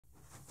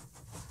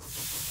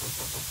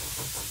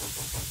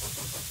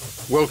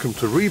Welcome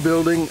to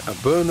rebuilding a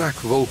Burnac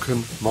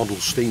Vulcan model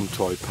steam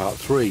toy part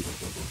 3.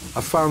 I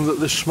found that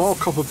this small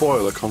copper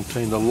boiler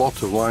contained a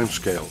lot of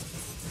limescale.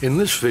 In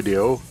this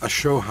video I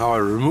show how I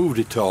removed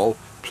it all,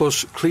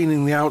 plus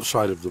cleaning the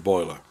outside of the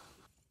boiler.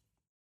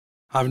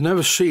 I've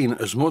never seen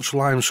as much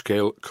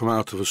limescale come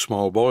out of a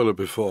small boiler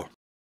before.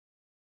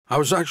 I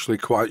was actually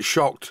quite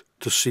shocked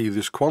to see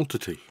this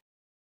quantity.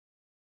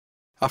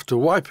 After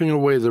wiping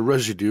away the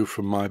residue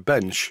from my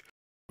bench,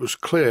 it was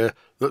clear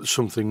that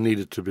something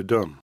needed to be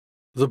done.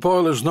 The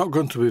boiler is not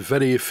going to be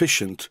very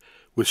efficient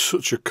with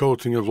such a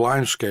coating of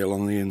limescale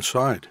on the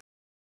inside.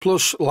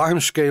 Plus,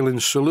 limescale in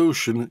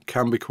solution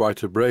can be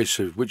quite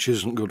abrasive, which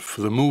isn't good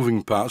for the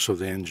moving parts of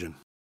the engine.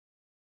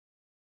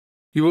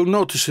 You will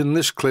notice in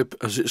this clip,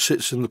 as it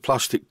sits in the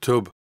plastic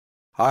tub,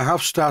 I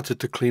have started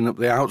to clean up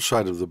the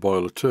outside of the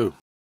boiler too.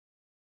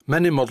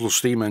 Many model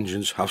steam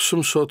engines have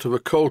some sort of a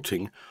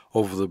coating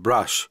over the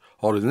brass,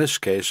 or in this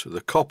case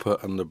the copper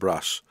and the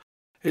brass.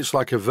 It's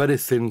like a very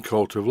thin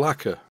coat of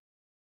lacquer,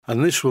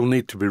 and this will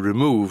need to be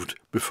removed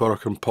before I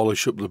can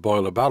polish up the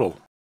boiler barrel.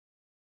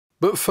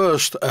 But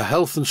first, a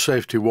health and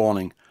safety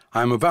warning.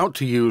 I am about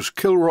to use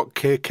Kilrock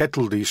K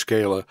kettle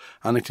descaler,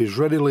 and it is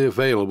readily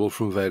available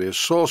from various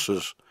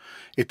sources.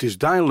 It is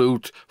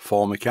dilute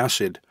formic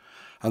acid,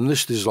 and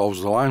this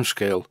dissolves the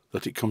limescale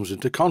that it comes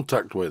into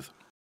contact with.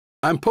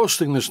 I am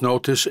posting this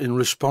notice in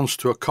response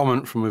to a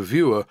comment from a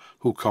viewer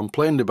who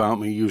complained about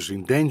me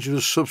using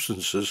dangerous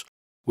substances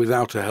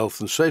without a health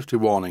and safety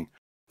warning,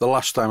 the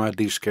last time I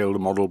descaled a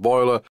model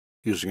boiler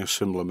using a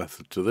similar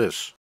method to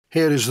this.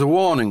 Here is the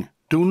warning.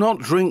 Do not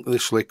drink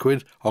this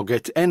liquid or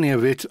get any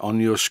of it on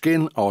your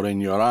skin or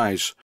in your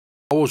eyes.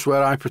 Always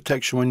wear eye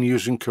protection when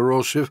using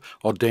corrosive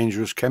or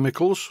dangerous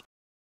chemicals.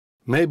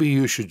 Maybe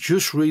you should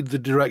just read the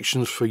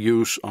directions for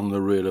use on the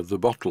rear of the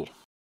bottle.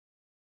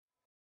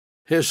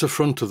 Here's the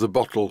front of the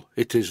bottle.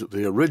 It is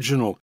the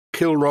original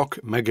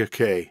Kilrock Mega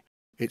K.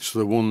 It's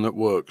the one that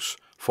works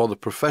for the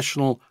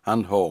professional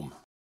and home.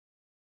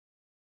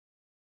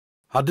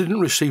 I didn't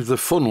receive the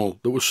funnel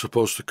that was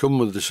supposed to come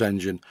with this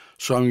engine,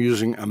 so I'm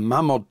using a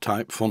Mammoth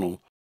type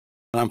funnel,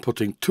 and I'm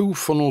putting 2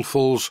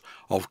 funnelfuls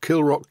of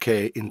Kilrock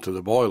K into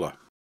the boiler.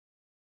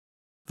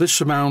 This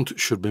amount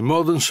should be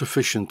more than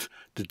sufficient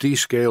to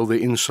descale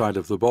the inside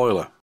of the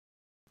boiler.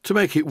 To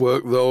make it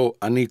work though,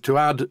 I need to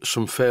add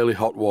some fairly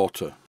hot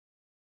water.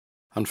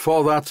 And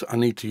for that I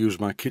need to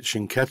use my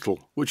kitchen kettle,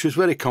 which is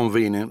very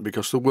convenient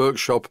because the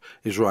workshop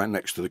is right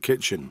next to the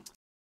kitchen.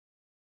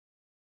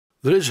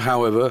 There is,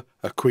 however,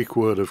 a quick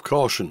word of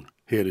caution.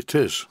 Here it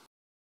is.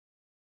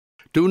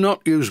 Do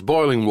not use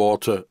boiling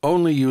water,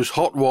 only use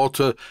hot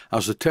water,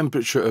 as the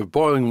temperature of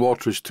boiling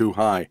water is too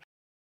high,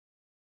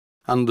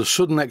 and the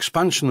sudden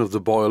expansion of the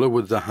boiler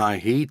with the high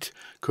heat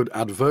could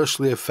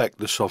adversely affect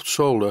the soft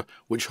solder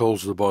which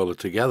holds the boiler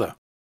together.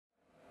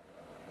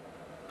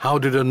 How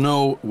did I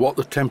know what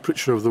the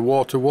temperature of the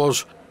water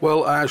was?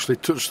 Well, I actually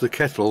touched the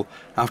kettle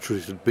after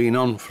it had been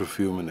on for a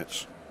few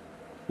minutes.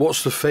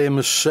 What's the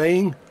famous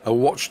saying? A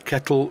watched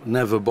kettle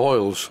never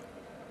boils.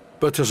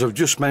 But as I've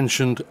just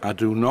mentioned, I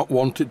do not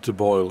want it to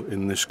boil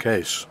in this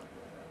case.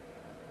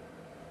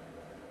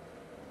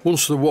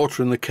 Once the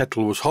water in the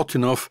kettle was hot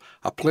enough,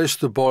 I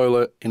placed the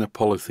boiler in a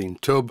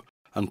polythene tub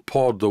and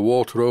poured the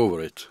water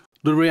over it.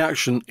 The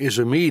reaction is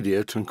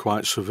immediate and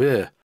quite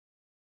severe.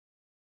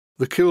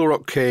 The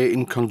Kilrock K,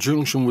 in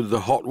conjunction with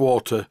the hot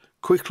water,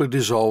 quickly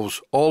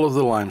dissolves all of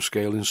the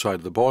limescale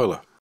inside the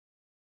boiler.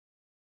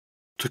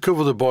 To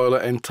cover the boiler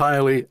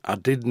entirely, I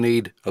did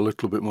need a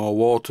little bit more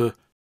water.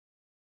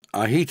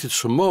 I heated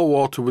some more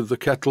water with the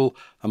kettle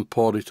and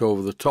poured it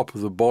over the top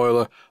of the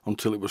boiler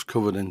until it was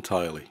covered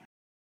entirely.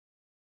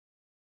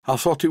 I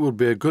thought it would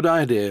be a good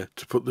idea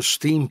to put the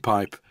steam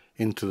pipe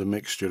into the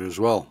mixture as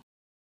well.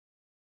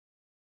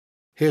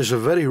 Here's a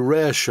very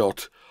rare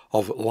shot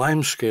of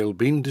limescale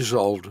being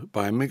dissolved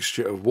by a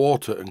mixture of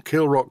water and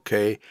Kilrock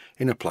K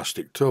in a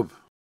plastic tub.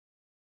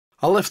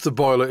 I left the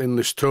boiler in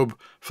this tub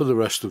for the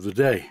rest of the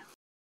day,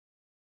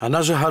 and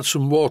as I had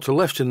some water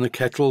left in the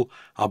kettle,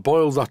 I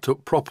boiled that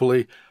up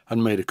properly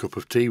and made a cup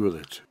of tea with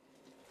it.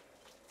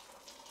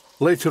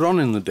 Later on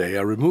in the day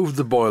I removed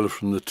the boiler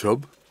from the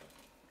tub,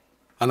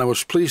 and I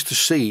was pleased to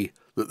see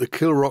that the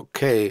Kilrock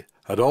K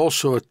had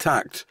also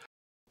attacked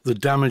the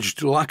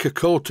damaged lacquer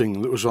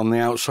coating that was on the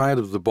outside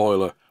of the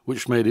boiler,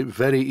 which made it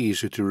very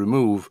easy to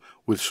remove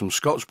with some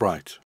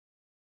Scotch-Brite.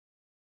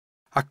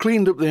 I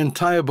cleaned up the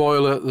entire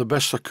boiler the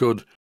best I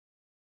could,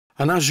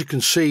 and as you can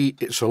see,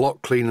 it's a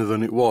lot cleaner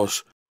than it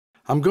was.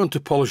 I'm going to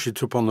polish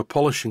it up on the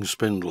polishing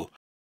spindle,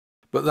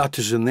 but that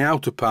is in the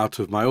outer part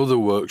of my other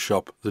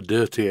workshop, the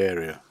dirty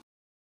area.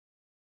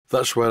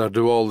 That's where I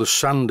do all the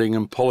sanding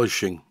and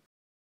polishing.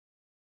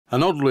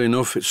 And oddly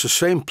enough, it's the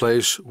same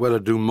place where I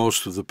do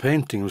most of the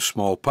painting of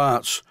small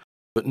parts,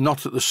 but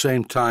not at the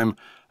same time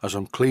as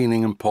I'm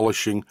cleaning and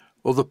polishing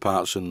other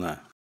parts in there.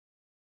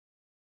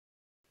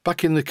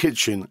 Back in the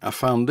kitchen, I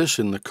found this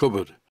in the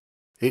cupboard.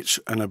 It's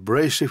an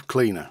abrasive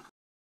cleaner.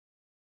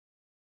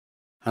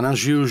 And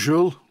as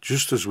usual,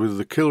 just as with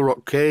the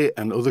Kilrock K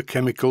and other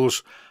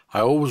chemicals,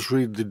 I always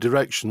read the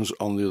directions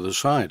on the other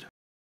side.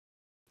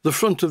 The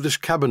front of this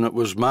cabinet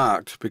was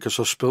marked because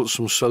I spilt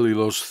some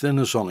cellulose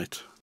thinners on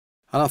it,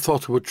 and I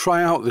thought I would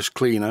try out this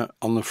cleaner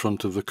on the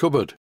front of the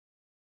cupboard.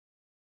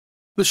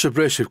 This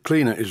abrasive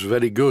cleaner is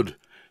very good.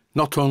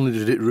 Not only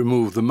did it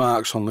remove the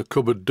marks on the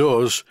cupboard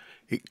doors,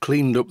 it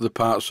cleaned up the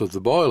parts of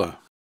the boiler.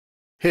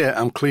 Here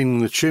I'm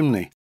cleaning the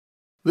chimney.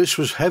 This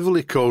was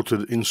heavily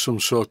coated in some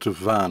sort of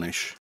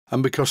varnish,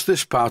 and because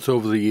this part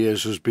over the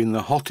years has been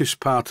the hottest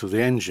part of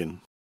the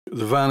engine,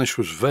 the varnish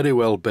was very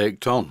well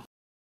baked on.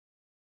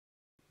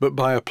 But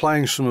by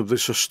applying some of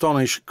this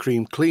Astonish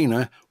cream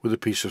cleaner with a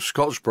piece of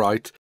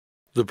Scotch-Brite,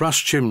 the brass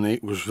chimney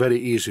was very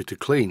easy to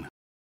clean.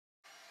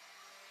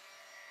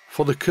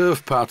 For the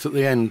curved part at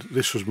the end,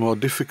 this was more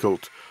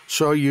difficult,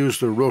 so I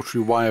used a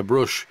rotary wire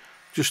brush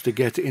just to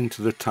get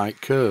into the tight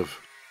curve.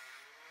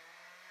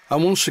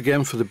 And once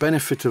again, for the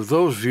benefit of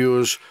those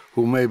viewers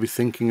who may be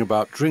thinking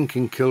about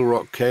drinking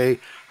Kilrock K,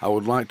 I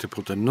would like to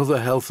put another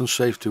health and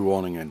safety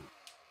warning in.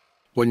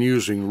 When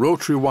using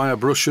rotary wire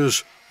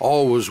brushes,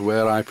 always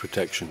wear eye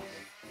protection.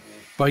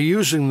 By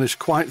using this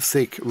quite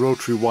thick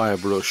rotary wire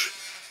brush,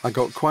 I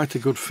got quite a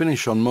good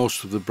finish on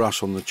most of the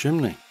brass on the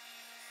chimney.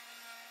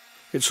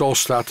 It's all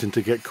starting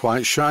to get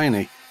quite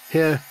shiny.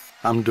 Here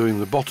I'm doing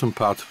the bottom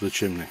part of the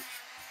chimney.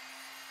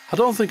 I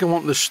don't think I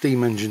want this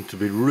steam engine to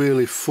be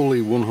really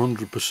fully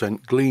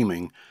 100%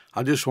 gleaming,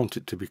 I just want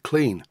it to be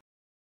clean.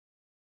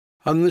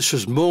 And this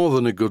is more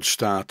than a good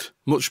start,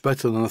 much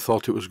better than I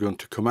thought it was going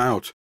to come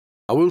out.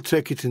 I will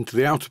take it into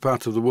the outer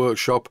part of the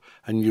workshop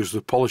and use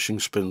the polishing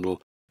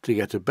spindle to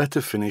get a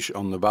better finish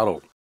on the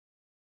barrel.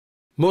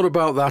 More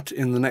about that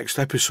in the next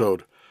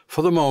episode.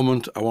 For the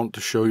moment, I want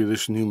to show you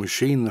this new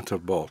machine that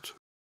I've bought.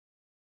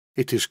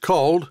 It is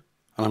called,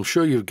 and I'm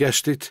sure you've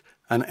guessed it,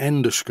 an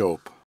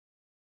endoscope.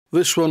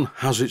 This one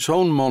has its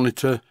own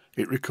monitor,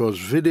 it records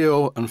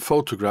video and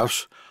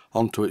photographs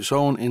onto its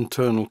own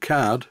internal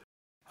card,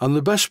 and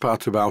the best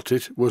part about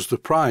it was the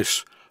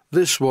price.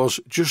 This was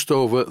just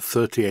over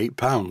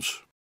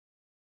 £38.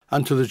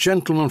 And to the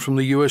gentleman from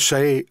the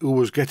USA who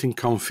was getting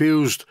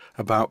confused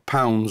about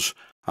pounds,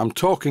 I'm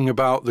talking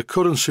about the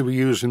currency we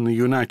use in the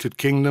United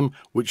Kingdom,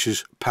 which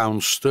is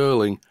pounds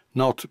sterling,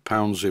 not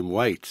pounds in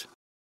weight.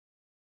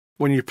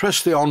 When you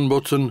press the on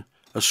button,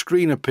 a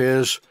screen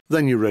appears,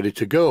 then you're ready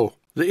to go.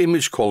 The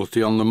image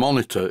quality on the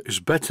monitor is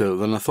better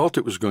than I thought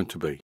it was going to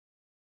be.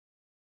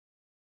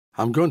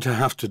 I'm going to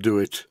have to do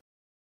it.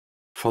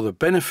 For the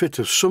benefit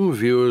of some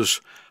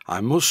viewers,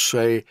 I must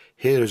say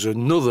here is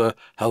another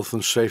health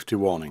and safety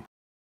warning.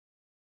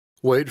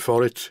 Wait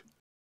for it.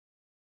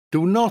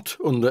 Do not,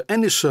 under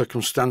any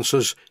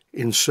circumstances,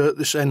 insert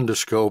this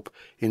endoscope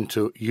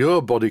into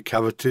your body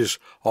cavities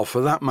or,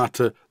 for that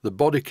matter, the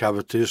body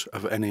cavities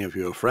of any of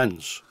your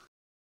friends.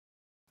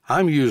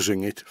 I'm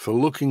using it for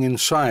looking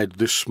inside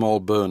this small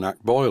Burnac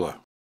boiler.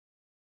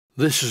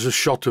 This is a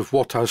shot of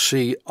what I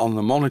see on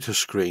the monitor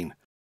screen.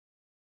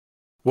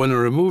 When I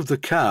remove the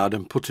card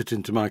and put it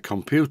into my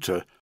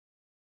computer,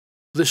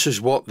 this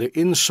is what the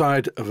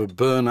inside of a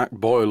Burnac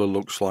boiler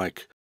looks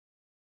like.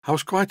 I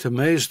was quite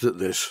amazed at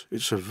this.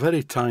 It's a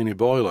very tiny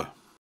boiler.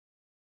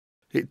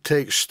 It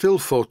takes still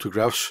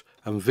photographs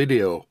and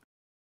video.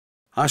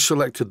 I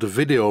selected the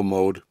video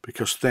mode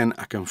because then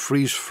I can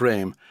freeze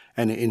frame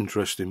any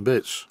interesting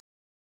bits.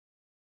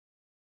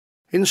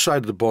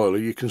 Inside the boiler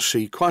you can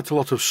see quite a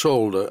lot of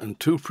solder and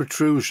two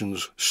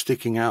protrusions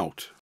sticking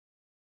out.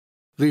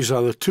 These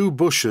are the two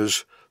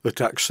bushes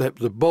that accept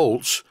the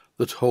bolts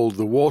that hold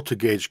the water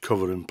gauge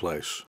cover in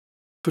place.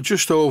 For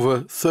just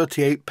over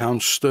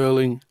 £38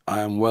 sterling, I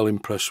am well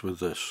impressed with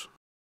this.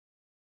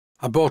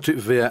 I bought it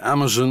via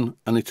Amazon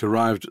and it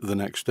arrived the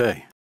next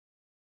day.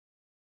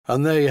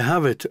 And there you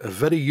have it, a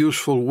very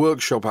useful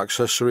workshop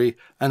accessory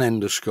and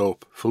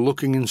endoscope for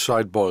looking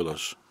inside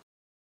boilers.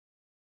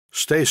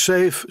 Stay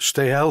safe,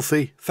 stay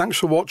healthy, thanks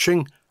for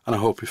watching, and I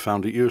hope you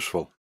found it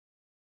useful.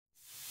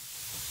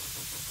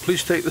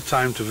 Please take the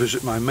time to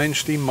visit my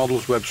Mainsteam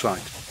Models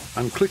website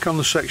and click on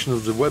the section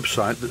of the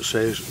website that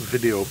says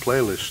Video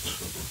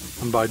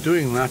Playlists. And by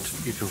doing that,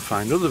 you can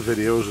find other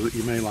videos that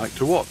you may like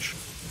to watch.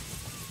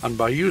 And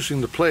by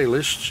using the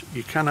playlists,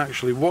 you can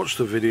actually watch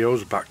the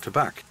videos back to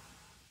back.